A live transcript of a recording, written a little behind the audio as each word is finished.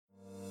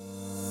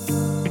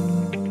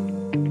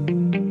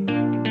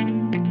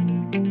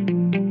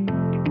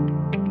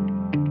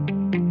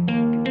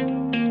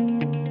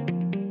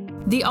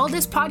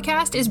Aldis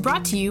podcast is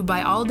brought to you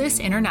by Aldis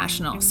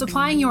International,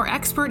 supplying your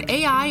expert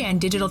AI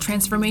and digital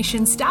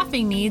transformation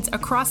staffing needs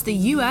across the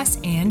US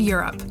and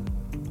Europe.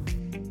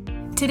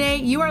 Today,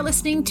 you are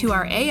listening to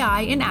our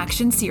AI in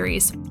Action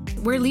series,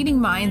 where leading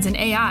minds in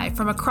AI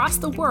from across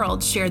the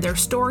world share their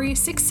story,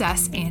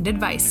 success, and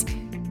advice.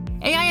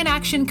 AI in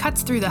Action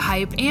cuts through the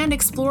hype and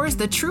explores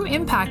the true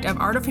impact of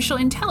artificial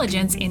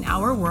intelligence in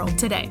our world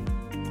today.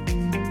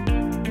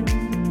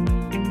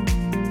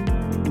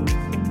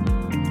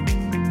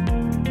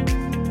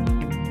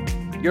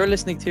 You're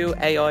listening to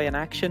AI in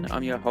Action.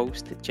 I'm your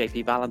host,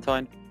 JP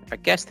Valentine. Our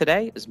guest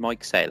today is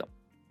Mike Salem.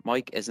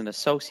 Mike is an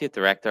Associate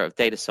Director of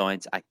Data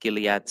Science at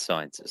Gilead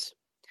Sciences.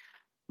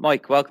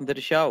 Mike, welcome to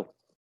the show.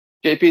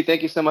 JP,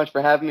 thank you so much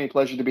for having me.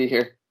 Pleasure to be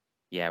here.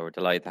 Yeah, we're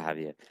delighted to have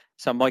you.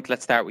 So, Mike,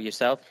 let's start with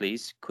yourself,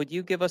 please. Could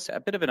you give us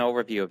a bit of an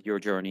overview of your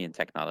journey in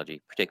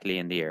technology, particularly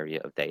in the area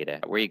of data,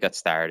 where you got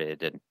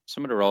started and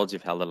some of the roles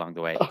you've held along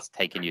the way that's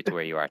taken you to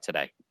where you are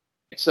today?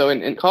 So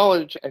in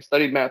college, I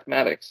studied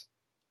mathematics.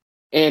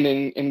 And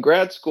in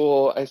grad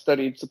school, I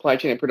studied supply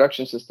chain and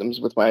production systems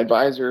with my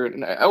advisor.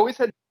 And I always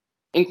had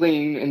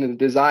inkling and the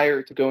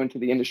desire to go into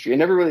the industry. I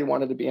never really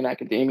wanted to be in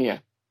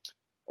academia.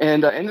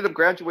 And I ended up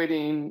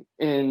graduating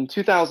in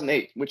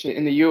 2008, which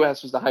in the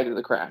US was the height of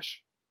the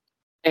crash.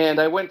 And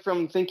I went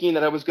from thinking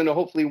that I was going to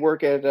hopefully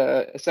work at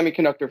a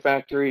semiconductor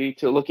factory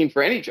to looking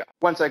for any job.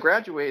 Once I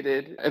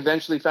graduated, I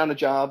eventually found a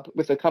job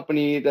with a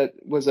company that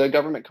was a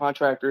government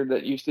contractor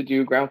that used to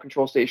do ground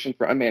control station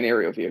for unmanned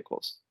aerial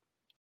vehicles.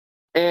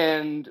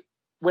 And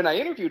when I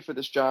interviewed for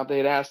this job, they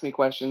had asked me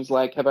questions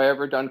like, have I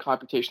ever done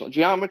computational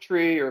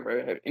geometry, or have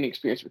I had any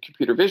experience with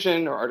computer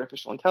vision or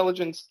artificial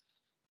intelligence?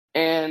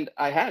 And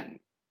I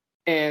hadn't.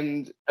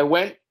 And I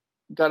went,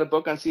 got a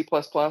book on C++,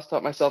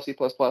 taught myself C++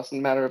 in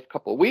a matter of a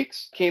couple of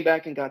weeks, came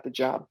back and got the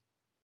job.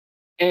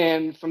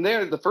 And from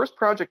there, the first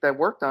project I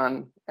worked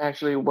on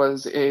actually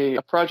was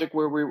a project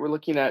where we were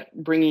looking at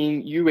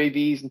bringing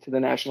UAVs into the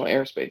national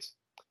airspace.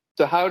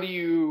 So how do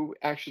you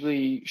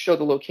actually show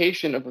the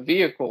location of a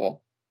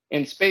vehicle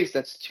in space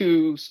that's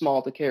too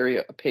small to carry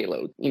a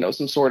payload,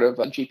 some sort of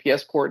a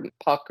GPS coordinate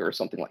puck or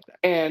something like that?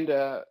 And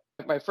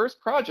my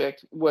first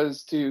project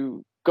was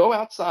to go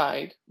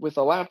outside with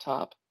a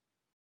laptop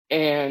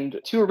and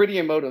two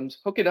Iridium modems,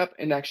 hook it up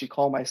and actually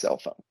call my cell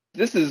phone.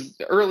 This is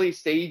the early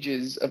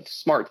stages of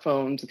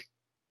smartphones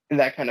in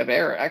that kind of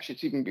era. Actually,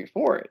 it's even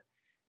before it.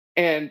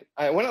 And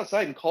I went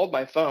outside and called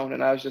my phone,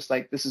 and I was just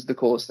like, this is the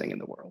coolest thing in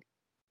the world.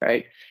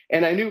 Right.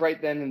 And I knew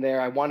right then and there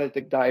I wanted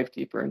to dive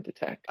deeper into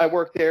tech. I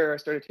worked there. I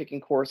started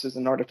taking courses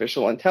in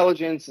artificial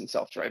intelligence and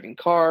self-driving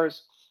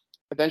cars.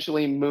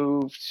 Eventually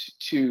moved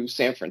to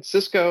San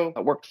Francisco. I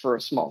worked for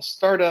a small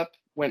startup,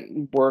 went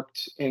and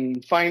worked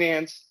in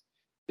finance,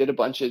 did a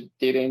bunch of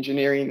data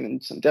engineering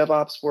and some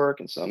DevOps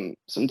work and some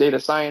data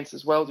science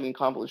as well, doing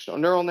convolutional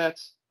neural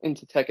nets.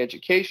 Into tech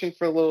education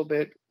for a little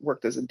bit,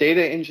 worked as a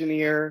data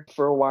engineer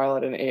for a while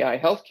at an AI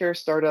healthcare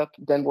startup,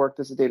 then worked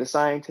as a data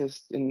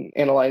scientist in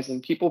analyzing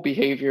people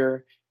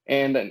behavior.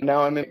 And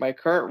now I'm in my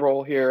current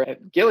role here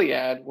at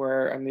Gilead,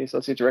 where I'm the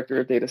Associate Director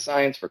of Data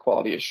Science for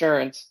Quality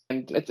Assurance.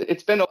 And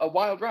it's been a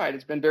wild ride.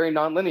 It's been very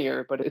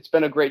nonlinear, but it's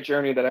been a great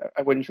journey that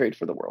I wouldn't trade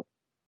for the world.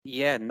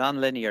 Yeah,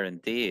 non-linear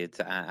indeed.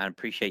 I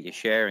appreciate you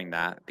sharing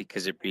that,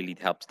 because it really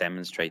helps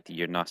demonstrate that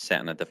you're not set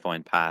on a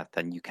defined path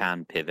and you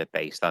can pivot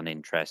based on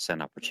interests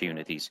and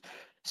opportunities.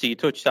 So you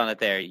touched on it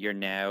there. You're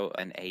now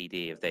an AD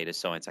of Data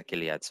Science at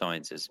Gilead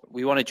Sciences.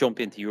 We want to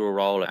jump into your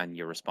role and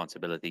your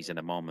responsibilities in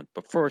a moment.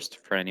 But first,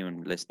 for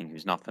anyone listening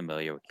who's not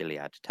familiar with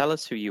Gilead, tell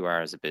us who you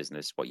are as a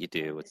business, what you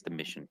do, what's the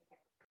mission.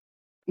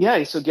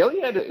 Yeah, so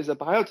Gilead is a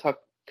biotech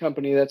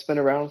company that's been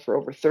around for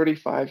over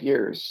 35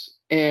 years.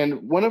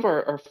 And one of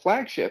our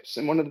flagships,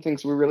 and one of the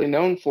things we're really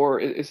known for,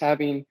 is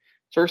having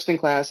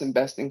first-in-class and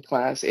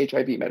best-in-class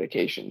HIV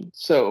medication.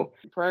 So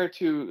prior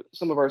to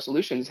some of our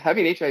solutions,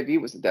 having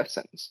HIV was a death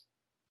sentence.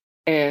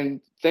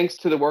 And thanks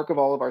to the work of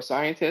all of our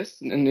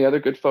scientists and the other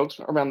good folks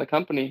around the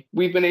company,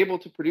 we've been able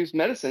to produce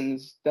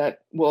medicines that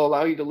will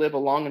allow you to live a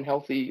long and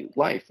healthy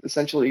life,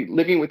 essentially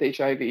living with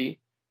HIV,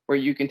 where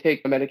you can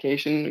take a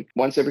medication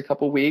once every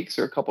couple of weeks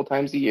or a couple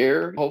times a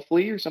year,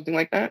 hopefully, or something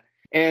like that.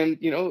 And,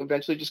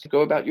 eventually just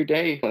go about your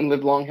day and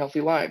live long, healthy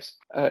lives.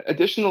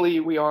 Additionally,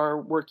 we are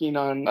working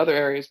on other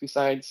areas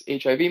besides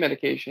HIV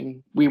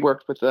medication. We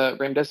worked with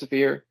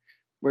remdesivir,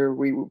 where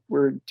we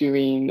were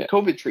doing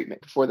COVID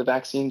treatment before the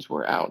vaccines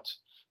were out.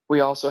 We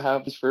also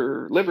have this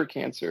for liver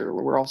cancer.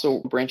 We're also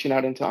branching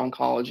out into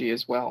oncology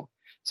as well.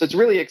 So it's a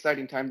really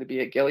exciting time to be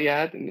at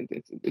Gilead, and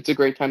it's a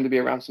great time to be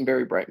around some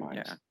very bright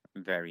minds. Yeah.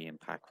 Very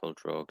impactful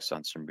drugs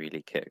on some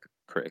really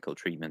critical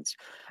treatments.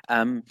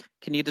 Can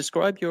you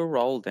describe your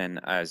role then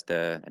as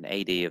an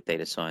AD of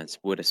data science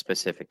with a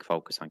specific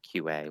focus on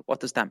QA? What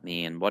does that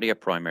mean? What are your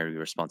primary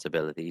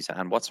responsibilities,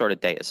 and what sort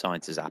of data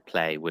science is at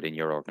play within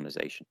your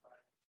organization?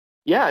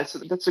 Yeah,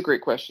 that's a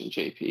great question,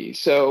 JP.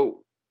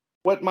 So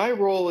what my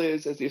role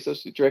is as the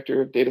Associate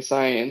Director of Data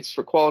Science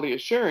for Quality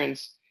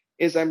Assurance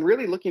is I'm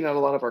really looking at a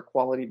lot of our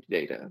quality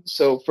data.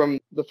 So from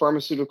the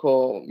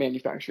pharmaceutical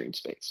manufacturing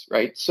space,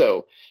 right?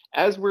 So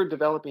as we're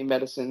developing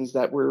medicines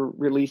that we're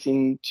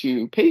releasing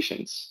to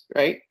patients,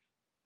 right?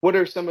 What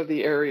are some of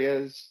the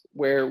areas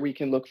where we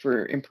can look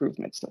for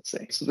improvements, let's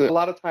say? So a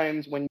lot of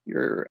times when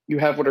you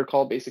have what are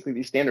called basically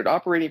these standard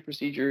operating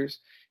procedures,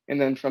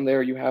 and then from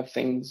there you have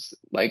things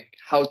like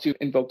how to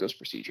invoke those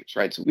procedures,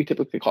 right? So we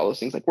typically call those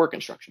things like work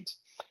instructions.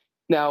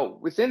 Now,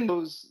 within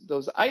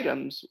those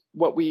items,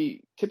 what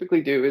we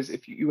typically do is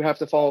if you have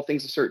to follow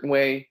things a certain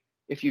way,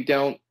 if you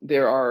don't,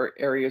 there are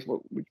areas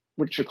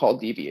which are called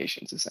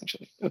deviations,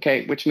 essentially,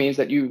 okay? Which means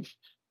that you've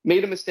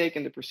made a mistake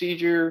in the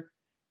procedure,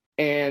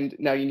 and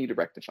now you need to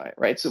rectify it,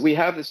 right? So we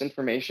have this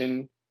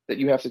information that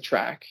you have to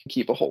track,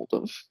 keep a hold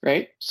of,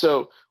 right?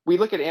 So we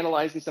look at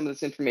analyzing some of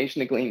this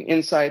information to glean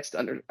insights,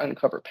 to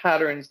uncover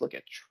patterns, look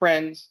at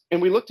trends,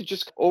 and we look to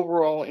just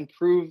overall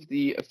improve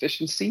the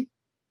efficiency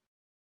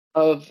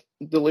of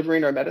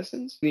delivering our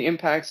medicines, the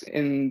impacts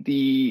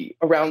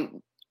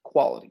around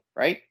quality,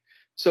 right?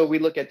 So we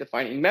look at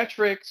defining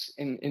metrics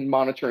and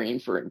monitoring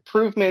for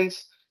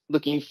improvements,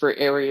 looking for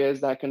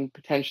areas that can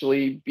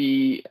potentially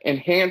be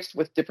enhanced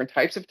with different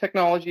types of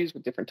technologies,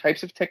 with different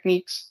types of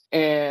techniques.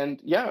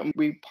 And yeah,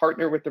 we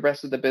partner with the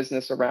rest of the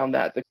business around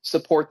that to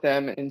support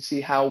them and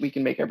see how we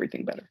can make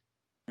everything better.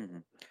 Mm-hmm.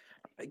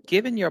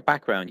 Given your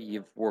background,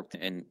 you've worked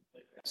in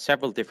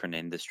several different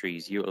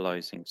industries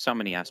utilizing so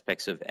many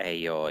aspects of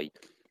AI.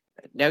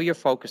 Now you're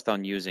focused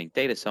on using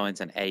data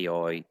science and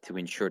AI to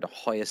ensure the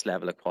highest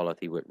level of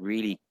quality with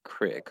really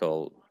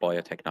critical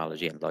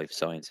biotechnology and life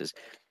sciences.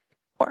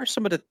 What are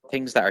some of the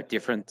things that are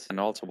different, and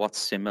also what's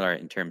similar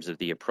in terms of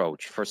the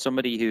approach? For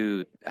somebody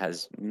who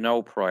has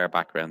no prior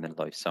background in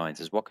life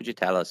sciences, what could you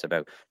tell us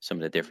about some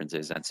of the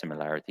differences and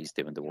similarities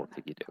doing the work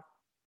that you do?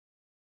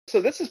 So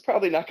this is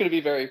probably not going to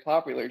be very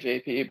popular,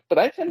 JP, but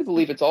I tend to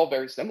believe it's all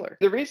very similar.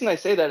 The reason I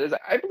say that is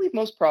I believe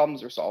most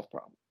problems are solved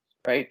problems,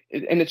 right?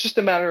 And it's just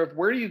a matter of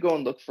where do you go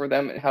and look for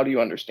them and how do you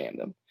understand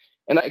them?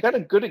 And I got a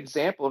good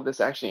example of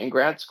this actually in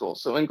grad school.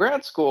 So in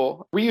grad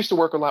school, we used to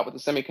work a lot with the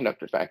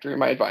semiconductor factory,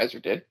 my advisor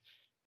did.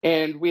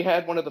 And we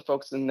had one of the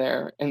folks in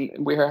there, and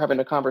we were having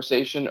a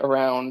conversation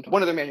around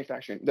one of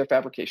their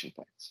fabrication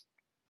plants.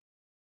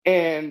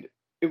 And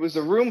it was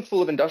a room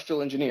full of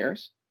industrial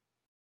engineers.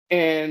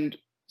 And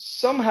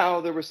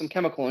somehow there were some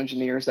chemical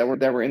engineers that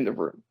were in the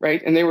room,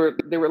 right? And they were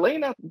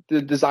laying out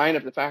the design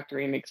of the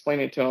factory and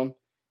explaining it to them.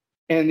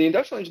 And the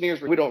industrial engineers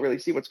we don't really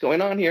see what's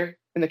going on here.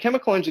 And the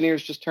chemical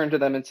engineers just turned to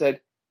them and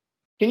said,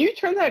 "Can you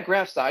turn that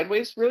graph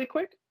sideways really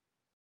quick?"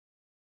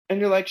 And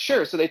you're like,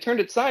 "Sure." So they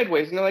turned it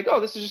sideways and they're like, "Oh,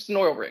 this is just an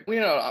oil rig. We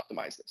know how to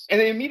optimize this." And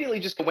they immediately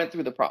just went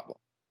through the problem.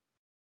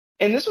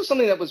 And this was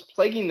something that was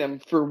plaguing them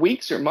for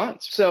weeks or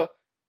months. So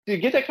to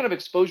get that kind of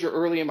exposure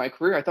early in my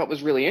career, I thought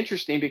was really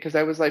interesting because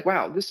I was like,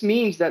 wow, this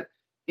means that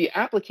the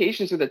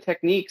applications or the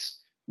techniques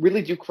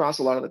really do cross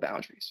a lot of the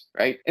boundaries,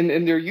 right? And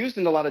they're used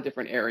in a lot of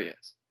different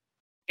areas.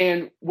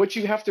 And what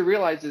you have to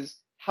realize is,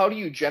 how do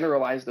you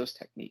generalize those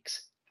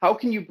techniques? How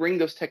can you bring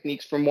those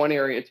techniques from one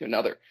area to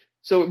another?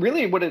 So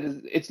really what it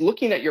is, it's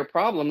looking at your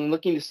problem and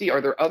looking to see,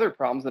 are there other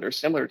problems that are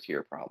similar to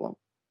your problem?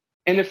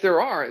 And if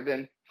there are,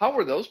 then how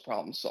are those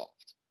problems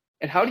solved?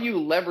 And how do you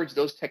leverage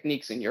those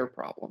techniques in your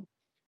problem?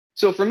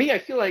 So for me, I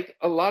feel like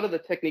a lot of the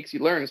techniques you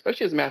learn,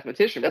 especially as a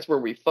mathematician, that's where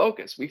we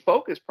focus. We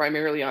focus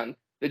primarily on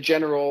the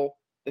general,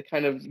 the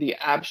kind of the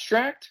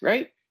abstract,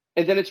 right?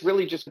 And then it's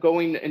really just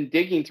going and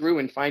digging through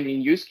and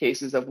finding use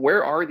cases of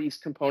where are these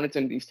components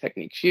and these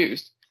techniques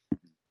used.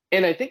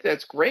 And I think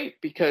that's great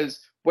because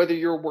whether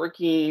you're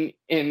working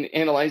in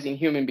analyzing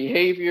human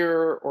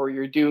behavior or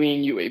you're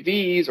doing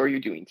UAVs or you're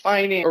doing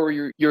finance or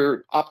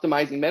you're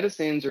optimizing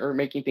medicines or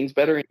making things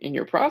better in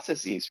your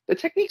processes, the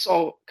techniques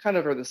all kind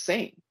of are the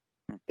same.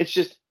 It's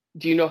just,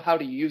 do you know how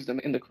to use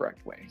them in the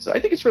correct way? So I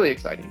think it's really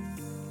exciting.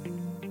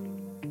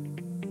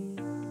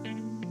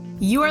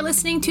 You are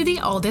listening to the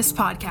Aldis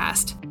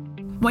Podcast.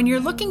 When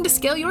you're looking to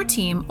scale your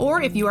team,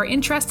 or if you are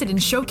interested in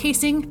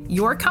showcasing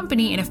your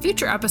company in a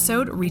future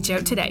episode, reach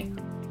out today.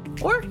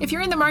 Or if you're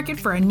in the market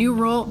for a new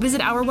role,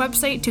 visit our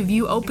website to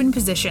view open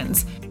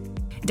positions,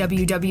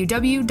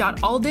 www.aldis.com.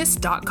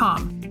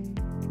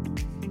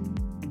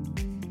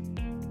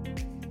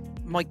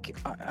 Mike,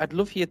 I'd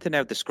love for you to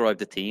now describe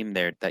the team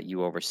there that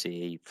you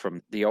oversee,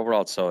 from the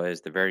overall size,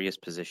 the various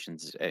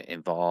positions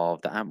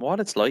involved, and what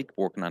it's like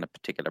working on a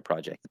particular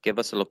project. Give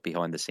us a look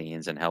behind the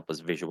scenes and help us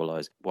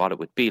visualize what it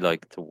would be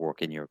like to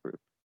work in your group.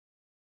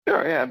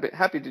 Sure, yeah, I'd be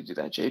happy to do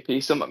that,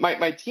 JP. So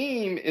my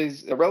team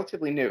is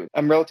relatively new.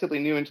 I'm relatively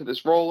new into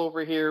this role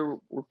over here.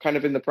 We're kind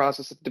of in the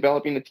process of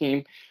developing the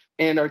team.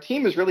 And our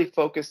team is really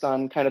focused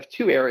on kind of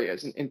two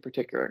areas in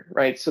particular,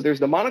 right? So there's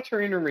the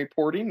monitoring and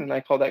reporting, and I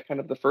call that kind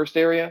of the first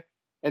area.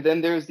 And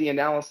then there's the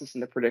analysis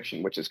and the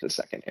prediction, which is the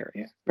second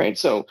area, right?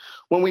 So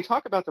when we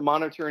talk about the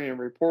monitoring and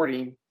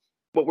reporting,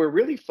 what we're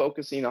really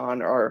focusing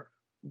on are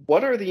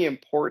what are the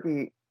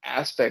important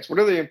aspects, what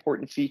are the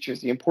important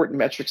features, the important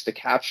metrics to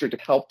capture to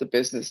help the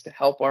business, to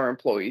help our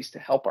employees, to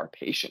help our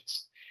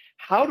patients.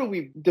 How do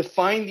we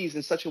define these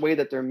in such a way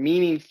that they're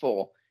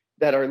meaningful,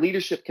 that our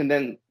leadership can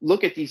then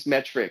look at these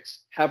metrics,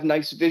 have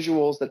nice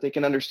visuals that they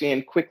can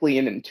understand quickly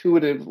and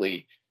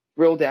intuitively,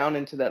 drill down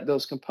into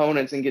those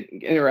components and get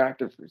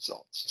interactive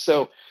results.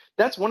 So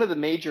that's one of the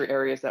major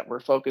areas that we're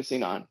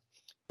focusing on.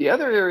 The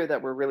other area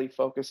that we're really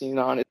focusing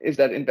on is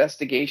that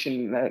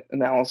investigation, that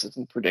analysis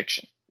and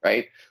prediction,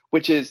 right?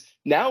 Which is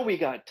now we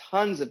got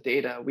tons of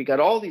data. We got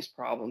all these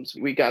problems.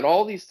 We got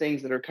all these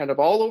things that are kind of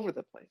all over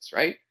the place,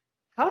 right?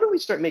 How do we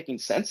start making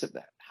sense of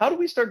that? How do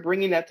we start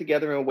bringing that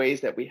together in ways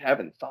that we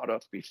haven't thought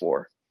of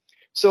before?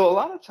 So a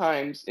lot of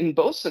times in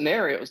both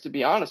scenarios, to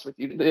be honest with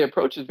you, the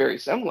approach is very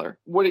similar.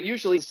 What it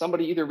usually is,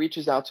 somebody either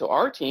reaches out to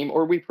our team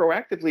or we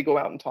proactively go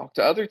out and talk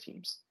to other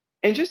teams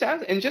and just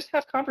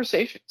have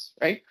conversations,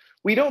 right?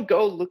 We don't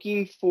go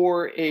looking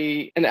for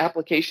an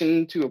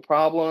application to a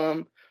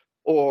problem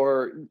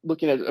or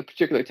looking at a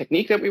particular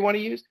technique that we want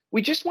to use.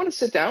 We just want to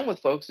sit down with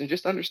folks and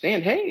just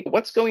understand, hey,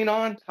 what's going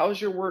on?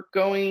 How's your work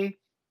going?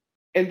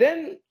 And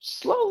then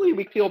slowly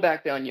we peel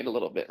back the onion a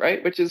little bit,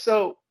 right? Which is,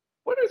 so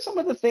what are some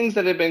of the things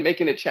that have been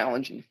making it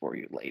challenging for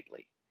you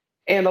lately?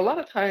 And a lot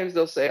of times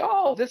they'll say,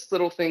 oh, this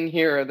little thing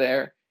here or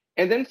there.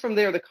 And then from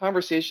there, the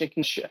conversation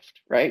can shift,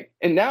 right?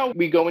 And now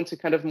we go into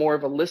kind of more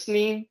of a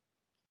listening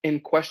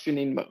and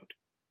questioning mode.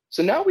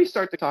 So now we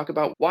start to talk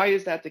about, why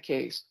is that the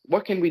case?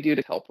 What can we do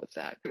to help with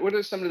that? What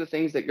are some of the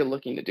things that you're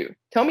looking to do?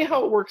 Tell me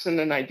how it works in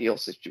an ideal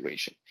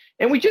situation.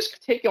 And we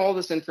just take all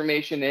this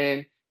information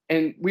in,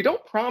 and we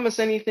don't promise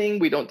anything.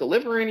 We don't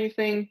deliver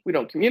anything. We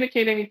don't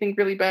communicate anything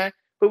really back,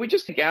 but we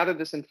just gather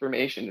this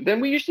information. And then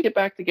we usually get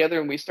back together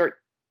and we start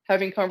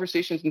having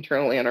conversations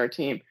internally on our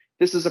team.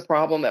 This is a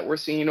problem that we're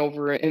seeing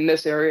over in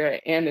this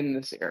area and in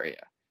this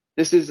area.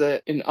 This is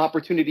an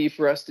opportunity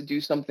for us to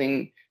do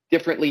something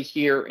differently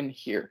here and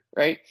here,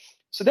 right?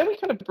 So then we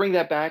kind of bring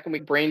that back and we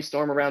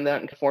brainstorm around that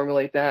and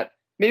formulate that.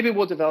 Maybe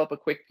we'll develop a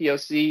quick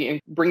POC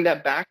and bring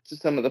that back to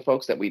some of the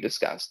folks that we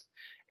discussed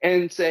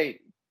and say,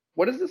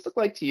 what does this look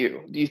like to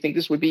you? Do you think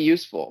this would be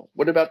useful?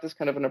 What about this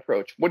kind of an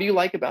approach? What do you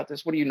like about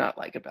this? What do you not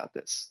like about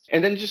this?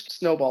 And then just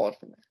snowball it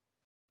from there.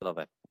 Love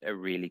it. A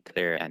really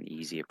clear and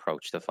easy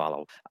approach to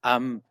follow.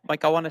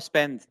 Mike, I want to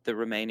spend the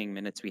remaining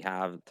minutes we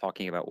have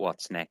talking about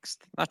what's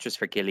next, not just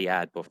for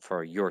Gilead, but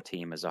for your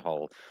team as a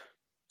whole.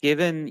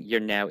 Given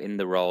you're now in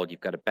the role, you've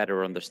got a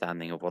better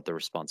understanding of what the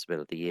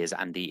responsibility is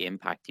and the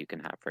impact you can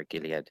have for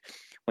Gilead.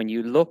 When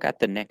you look at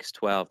the next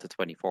 12 to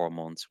 24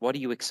 months, what are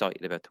you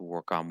excited about to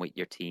work on with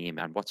your team,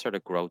 and what sort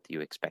of growth do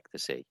you expect to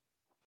see?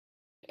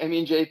 I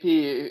mean, JP,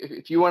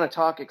 if you want to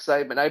talk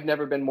excitement, I've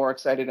never been more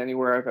excited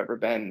anywhere I've ever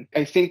been.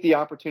 I think the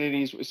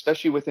opportunities,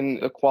 especially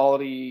within the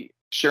quality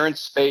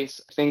assurance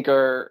space, I think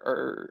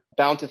are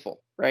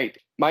bountiful, right?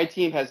 My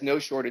team has no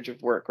shortage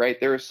of work, right?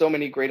 There are so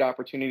many great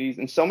opportunities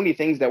and so many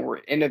things that we're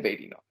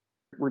innovating on.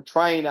 We're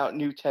trying out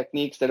new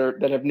techniques that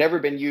have never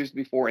been used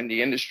before in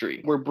the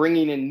industry. We're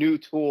bringing in new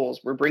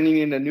tools. We're bringing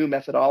in a new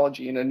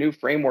methodology and a new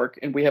framework.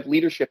 And we have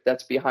leadership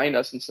that's behind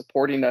us and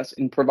supporting us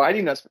and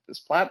providing us with this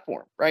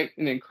platform, right?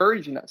 And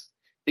encouraging us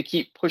to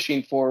keep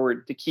pushing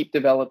forward, to keep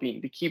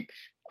developing, to keep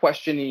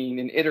questioning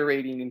and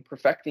iterating and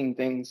perfecting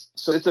things.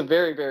 So it's a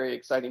very, very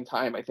exciting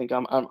time, I think,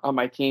 on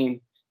my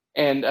team.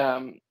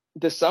 And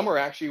this summer,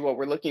 actually, what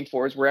we're looking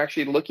for is we're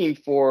actually looking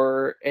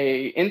for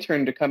a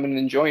intern to come in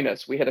and join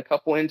us. We had a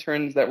couple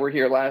interns that were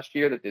here last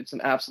year that did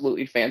some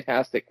absolutely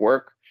fantastic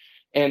work.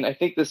 And I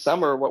think this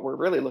summer, what we're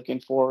really looking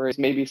for is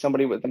maybe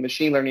somebody with a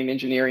machine learning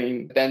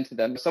engineering bent to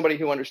them, somebody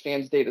who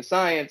understands data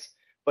science,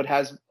 but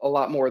has a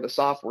lot more of the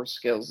software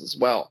skills as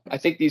well. I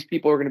think these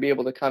people are going to be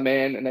able to come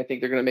in, and I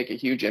think they're going to make a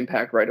huge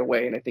impact right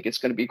away. And I think it's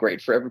going to be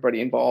great for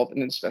everybody involved,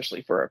 and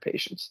especially for our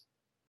patients.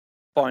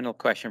 Final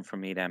question from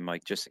me then,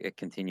 Mike, just a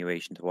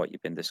continuation to what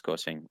you've been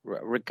discussing.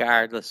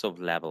 Regardless of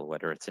level,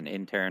 whether it's an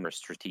intern or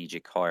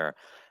strategic hire,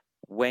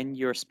 when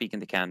you're speaking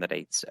to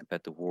candidates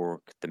about the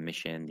work, the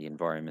mission, the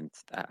environment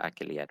at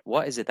Gilead,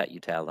 what is it that you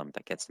tell them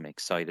that gets them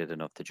excited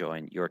enough to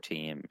join your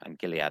team and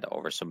Gilead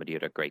over some of the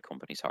other great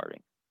companies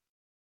hiring?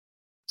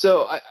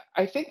 So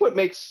I think what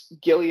makes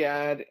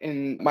Gilead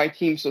and my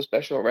team so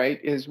special,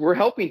 right, is we're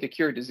helping to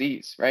cure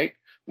disease, right?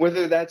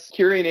 Whether that's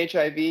curing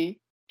HIV,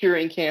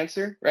 curing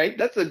cancer, right?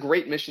 That's a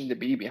great mission to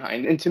be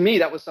behind. And to me,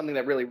 that was something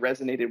that really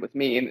resonated with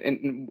me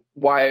and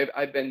why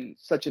I've been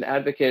such an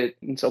advocate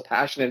and so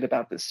passionate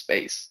about this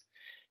space.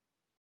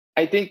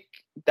 I think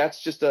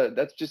that's just a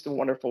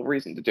wonderful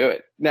reason to do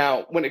it.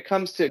 Now, when it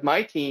comes to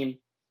my team,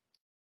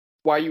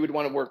 why you would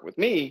want to work with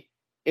me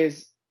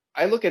is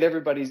I look at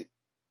everybody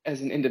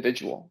as an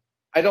individual.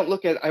 I don't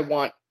look at, I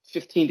want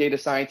 15 data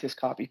scientists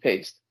copy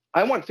paste.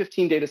 I want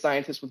 15 data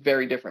scientists with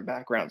very different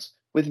backgrounds,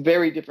 with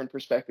very different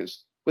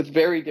perspectives, with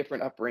very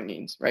different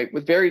upbringings, right?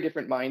 With very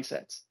different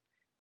mindsets.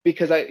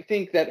 Because I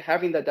think that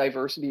having that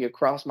diversity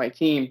across my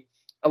team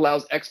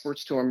allows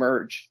experts to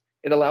emerge.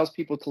 It allows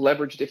people to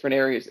leverage different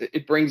areas.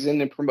 It brings in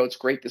and promotes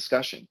great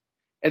discussion.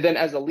 And then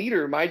as a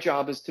leader, my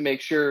job is to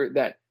make sure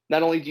that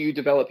not only do you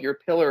develop your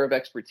pillar of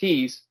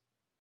expertise,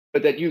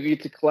 but that you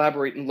get to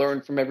collaborate and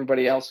learn from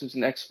everybody else who's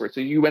an expert.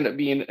 So you end up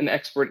being an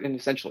expert in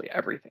essentially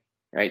everything,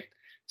 right?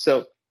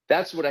 So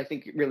that's what I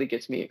think really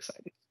gets me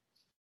excited.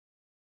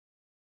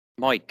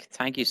 Mike,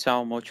 thank you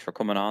so much for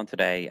coming on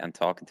today and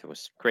talking to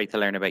us. Great to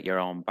learn about your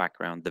own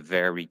background, the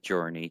varied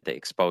journey, the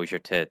exposure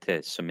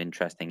to some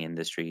interesting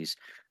industries,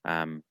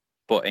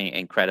 but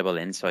incredible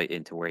insight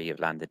into where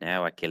you've landed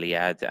now at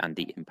Gilead and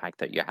the impact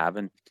that you're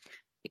having.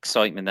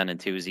 Excitement and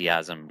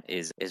enthusiasm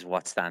is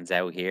what stands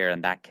out here,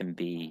 and that can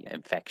be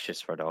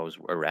infectious for those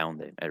around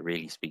it. It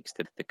really speaks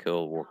to the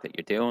cool work that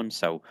you're doing.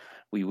 So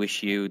we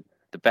wish you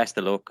the best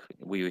of luck.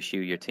 We wish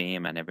you, your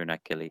team, and everyone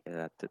at Gilead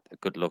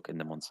good luck in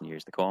the months and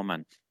years to come,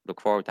 and look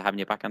forward to having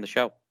you back on the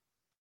show.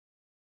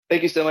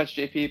 Thank you so much,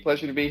 JP.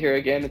 Pleasure to be here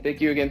again, and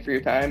thank you again for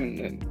your time,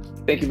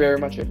 and thank you very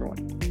much, everyone.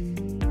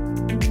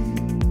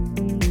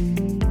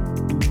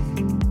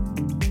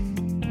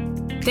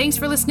 Thanks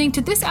for listening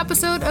to this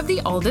episode of the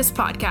Aldous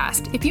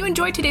Podcast. If you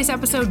enjoyed today's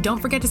episode,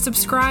 don't forget to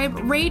subscribe,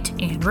 rate,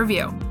 and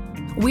review.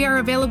 We are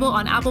available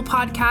on Apple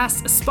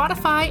Podcasts,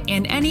 Spotify,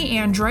 and any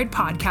Android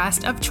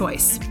podcast of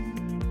choice.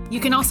 You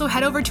can also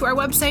head over to our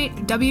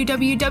website,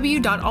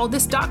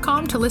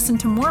 www.aldous.com, to listen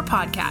to more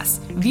podcasts,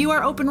 view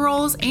our open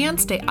roles, and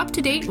stay up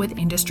to date with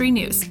industry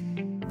news.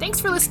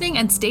 Thanks for listening,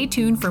 and stay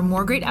tuned for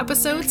more great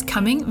episodes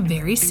coming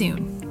very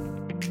soon.